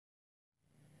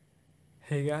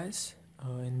Hey guys,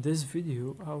 in this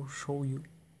video I'll show you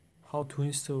how to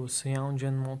install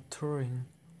CyanogenMod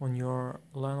on your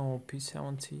Lenovo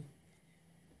P70.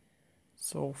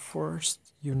 So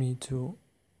first you need to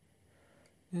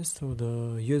install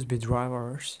the USB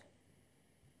drivers.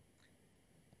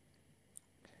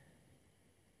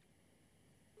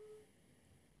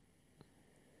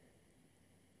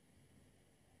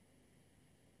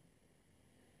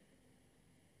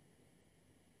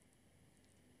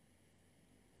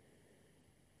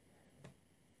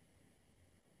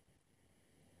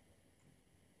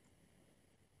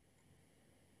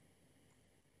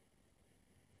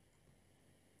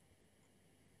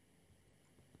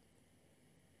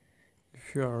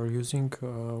 If you are using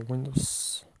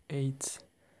Windows 8,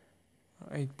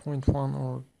 8.1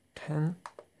 or 10,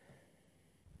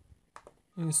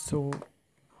 install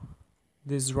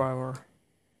this driver.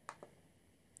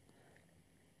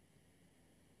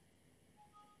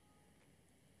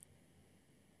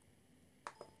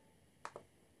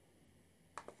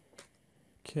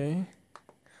 Okay,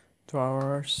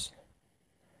 drivers,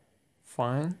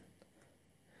 fine.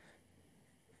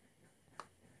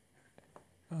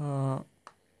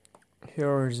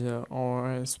 Here is the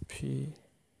OSP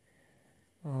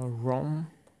ROM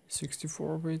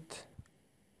 64-bit.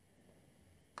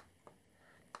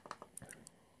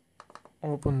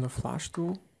 Open the flash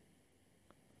tool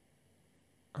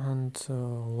and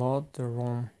load the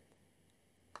ROM.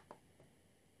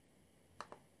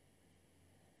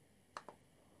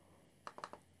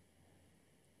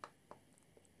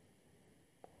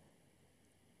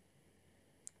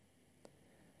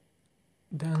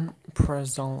 Then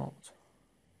press download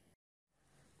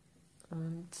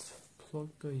and plug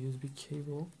the USB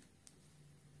cable.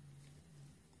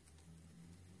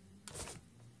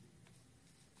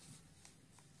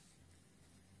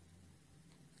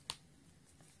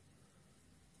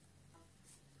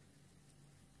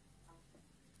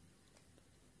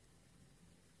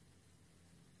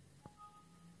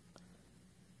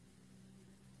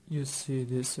 You see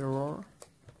this error.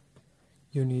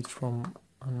 You need from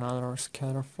another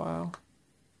scatter file.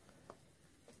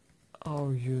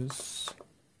 I'll use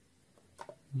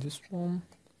this one,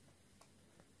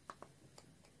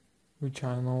 which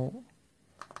I know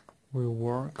will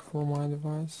work for my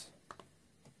device.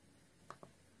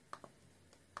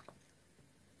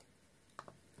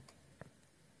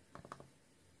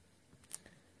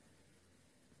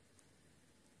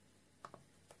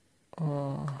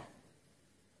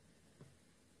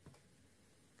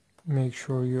 Make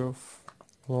sure you've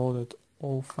loaded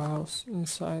all files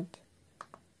inside.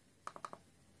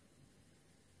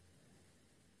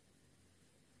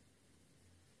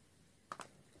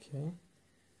 Okay.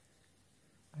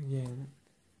 Again,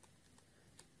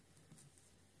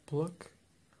 plug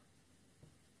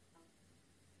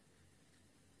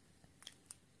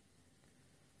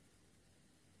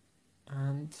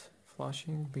and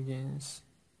flashing begins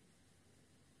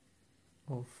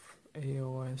of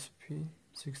AOSP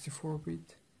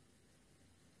 64-bit.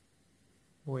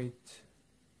 Wait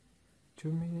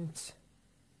 2 minutes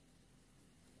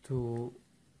to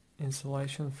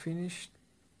installation finished.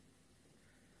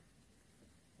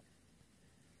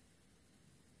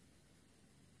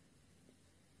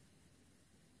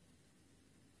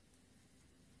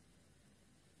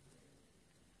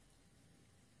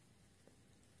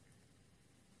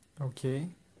 Okay,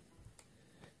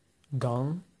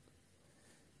 done.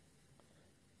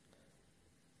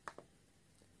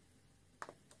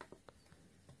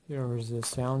 Here is the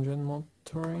CyanogenMod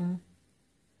terrain.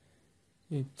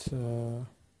 It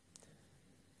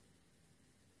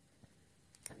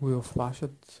will flash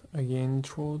it again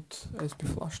through SP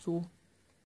flash tool.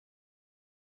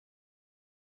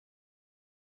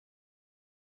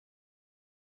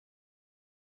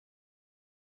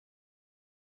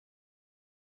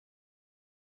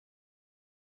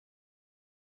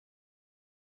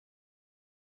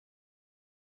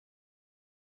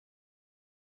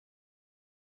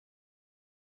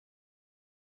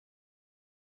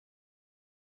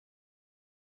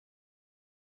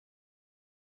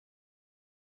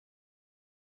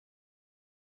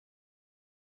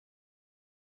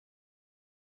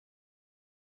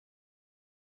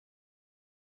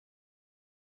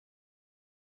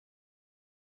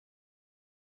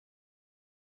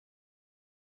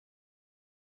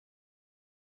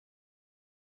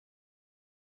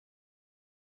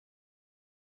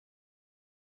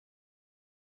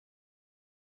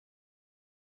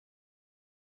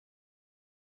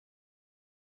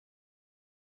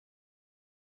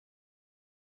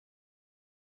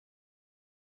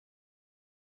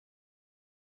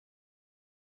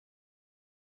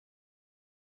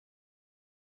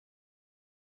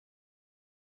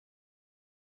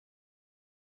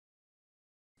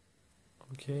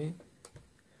 Okay,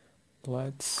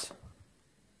 let's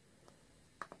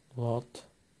load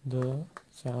the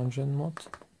CyanogenMod.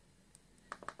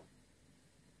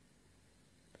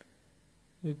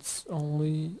 It's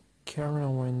only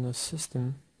kernel in the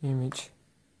system image.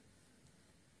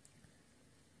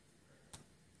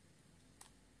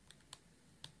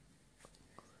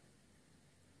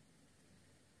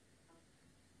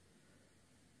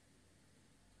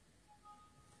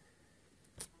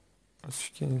 As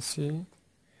you can see,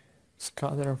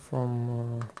 scatter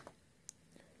from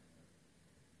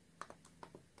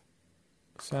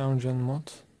CyanogenMod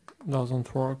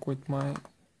doesn't work with my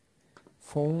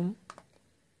phone.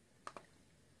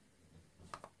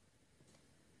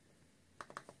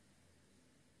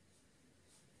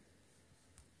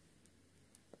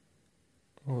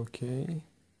 Okay,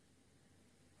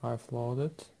 I've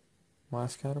loaded my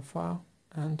scatter file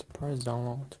and press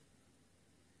download.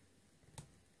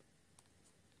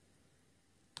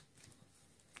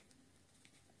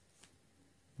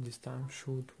 This time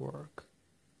should work.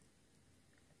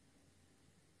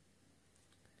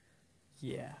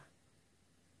 Yeah.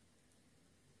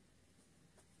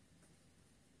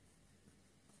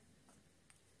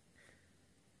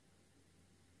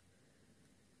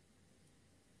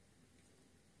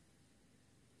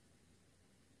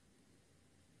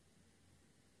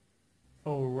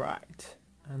 Alright,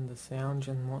 and the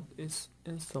CyanogenMod is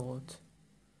installed.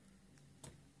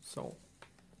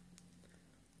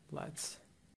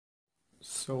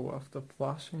 So after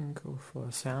flashing of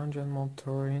CyanogenMod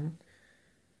Turing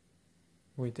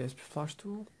with SP Flash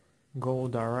tool, go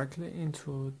directly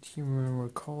into team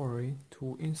recovery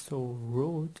to install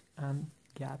root and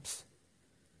gaps.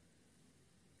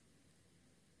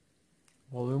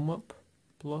 Volume up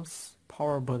plus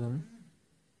power button.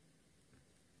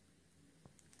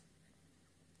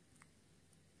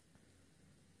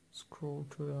 Scroll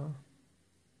to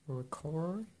the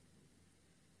recovery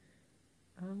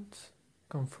and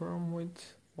confirm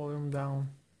with volume down.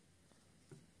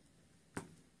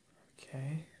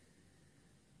 Okay.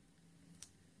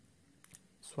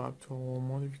 Swap to all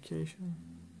modification.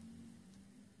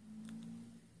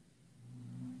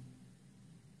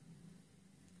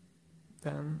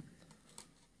 Then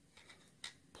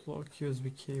plug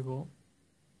USB cable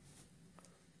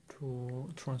to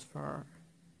transfer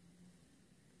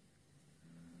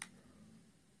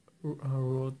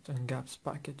root and gaps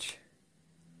package.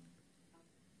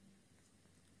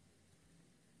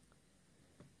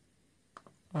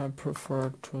 I prefer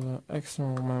to the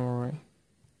external memory.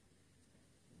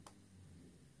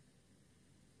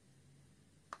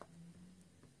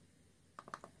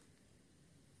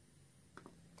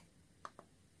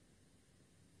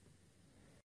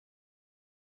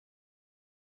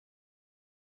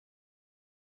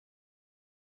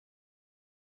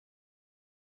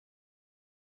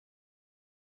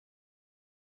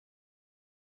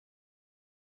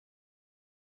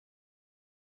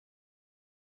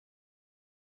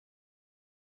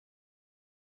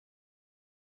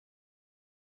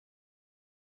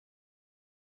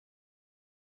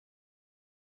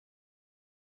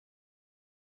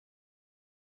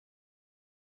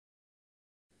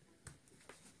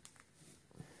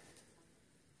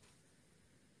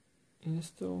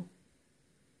 Install.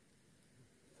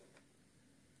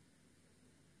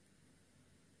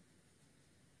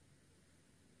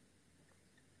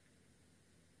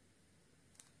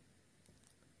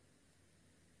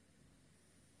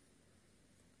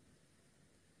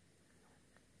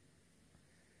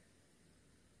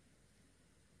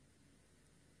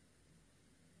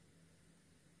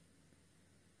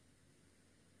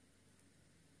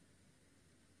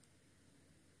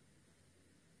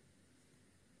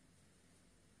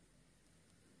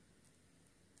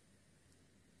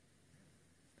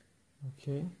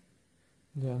 Okay,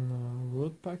 then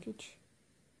root package.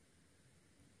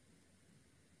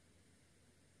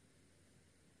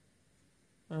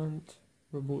 And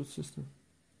reboot system.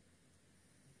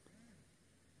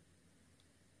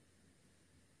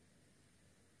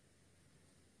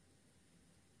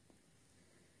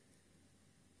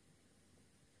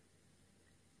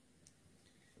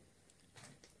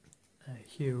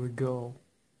 Here we go.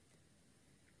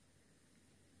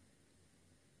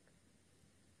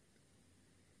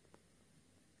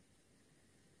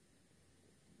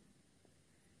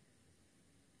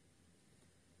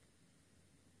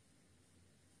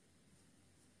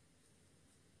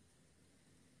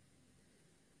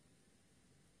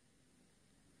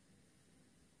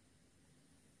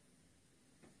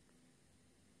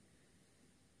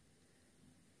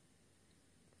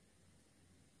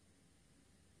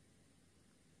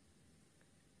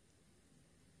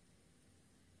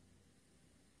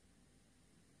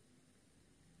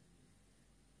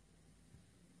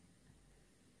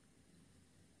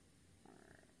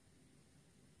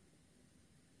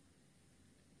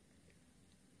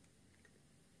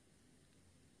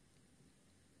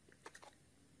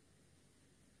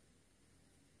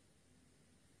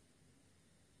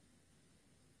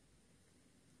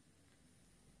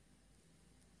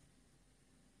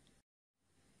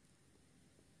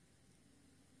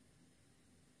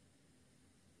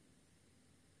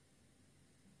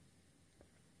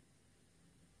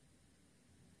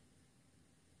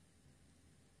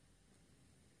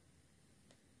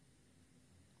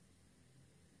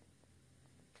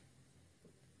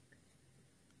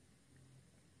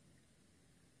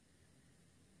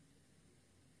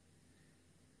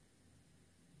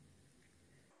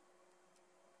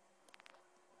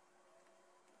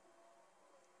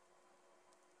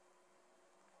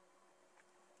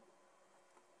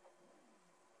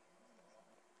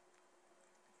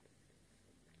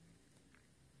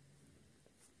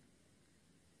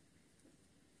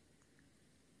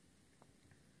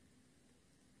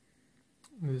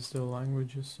 with the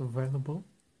languages available.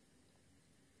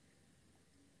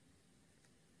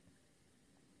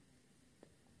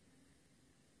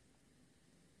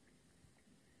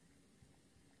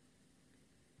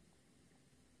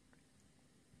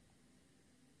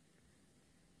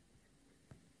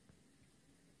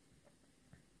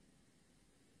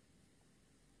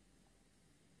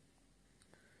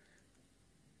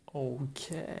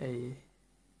 Okay,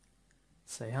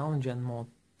 CyanogenMod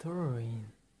terrain.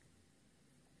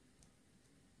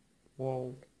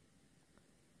 Whoa,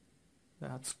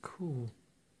 that's cool.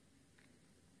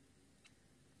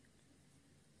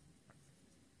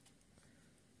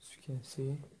 As you can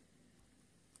see,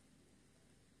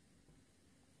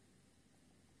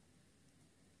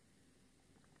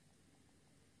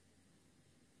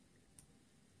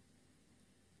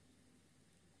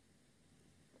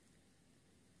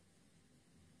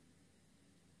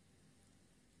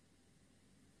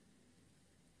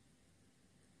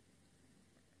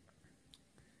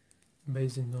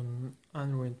 based on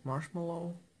unread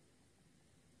marshmallow.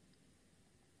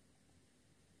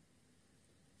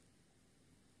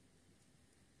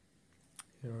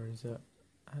 Here is a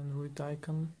Android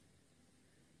icon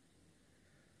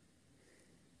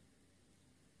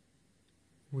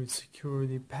with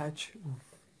security patch of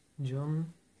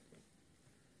John.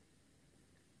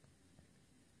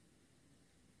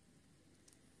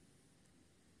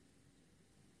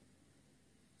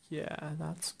 Yeah,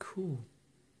 that's cool.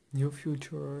 New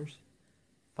features,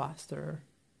 faster.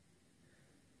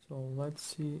 So let's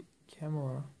see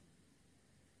camera.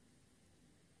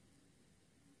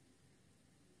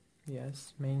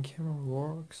 Yes, main camera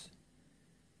works.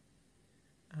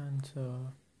 And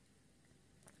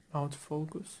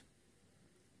autofocus.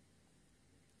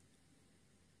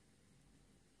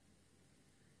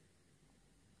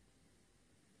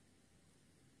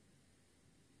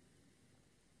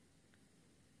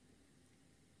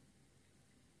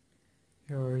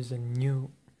 Here is a new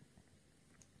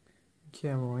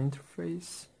camera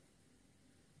interface.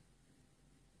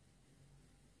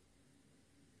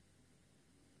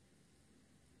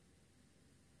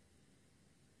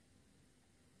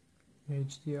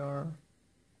 HDR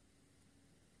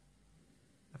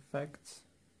effects,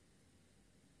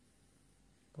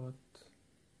 but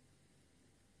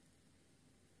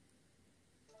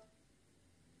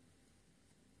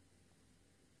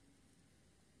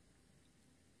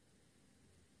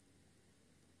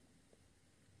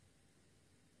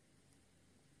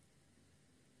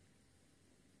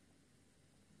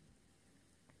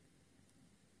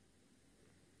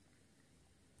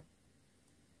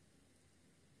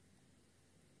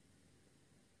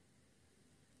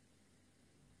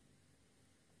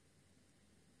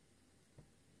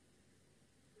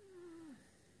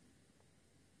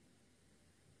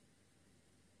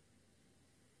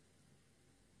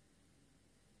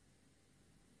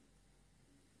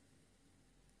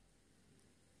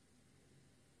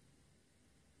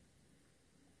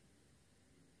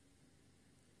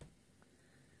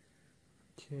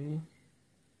okay.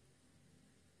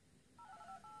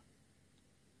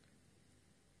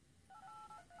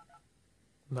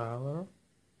 Dialer,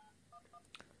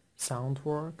 sound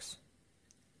works,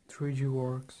 3G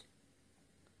works.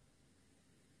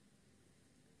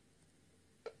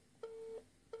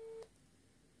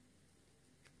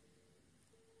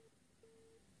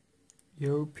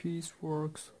 Earpiece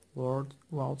works,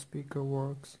 loudspeaker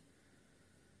works.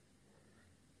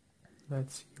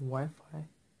 Let's see,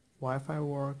 Wi-Fi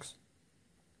works,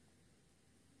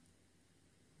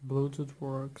 Bluetooth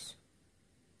works.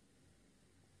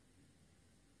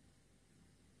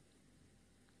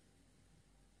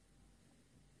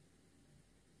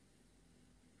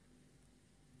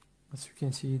 As you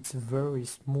can see, it's very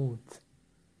smooth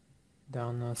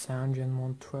than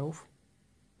CyanogenMod 12.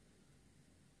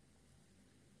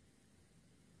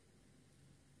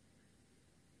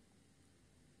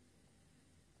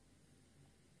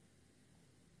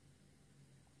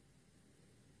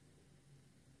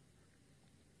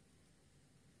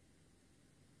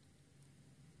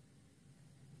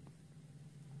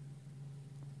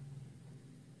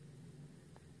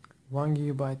 One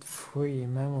GB free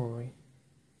memory.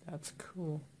 That's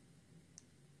cool.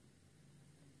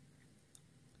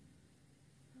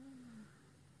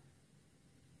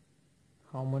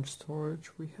 How much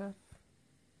storage we have?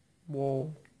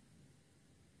 Whoa.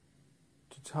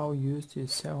 Total used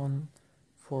is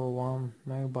 741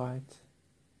 megabytes.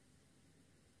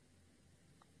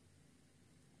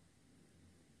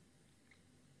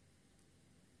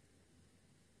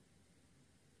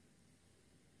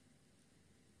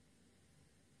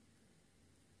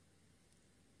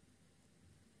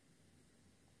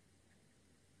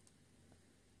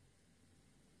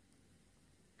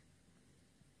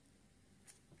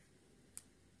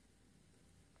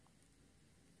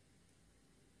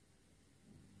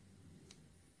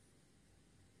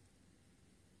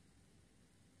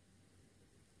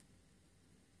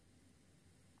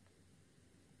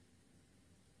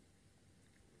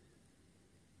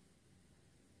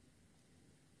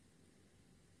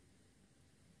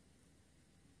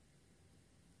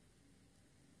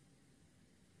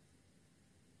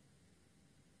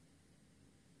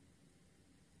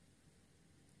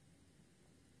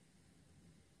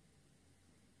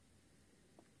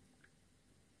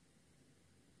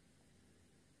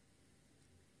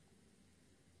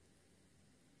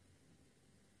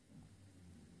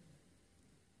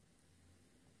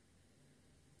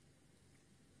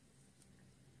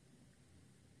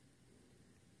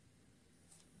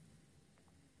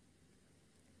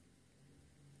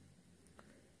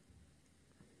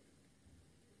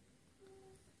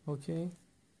 Okay,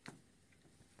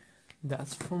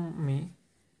 that's from me.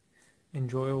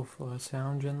 Enjoy with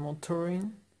CyanogenMod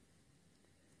touring.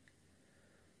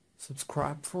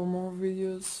 Subscribe for more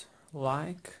videos,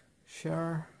 like,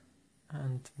 share,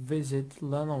 and visit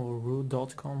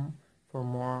lenovo.com for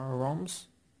more ROMs,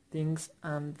 things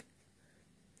and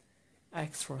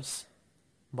extras.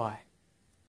 Bye.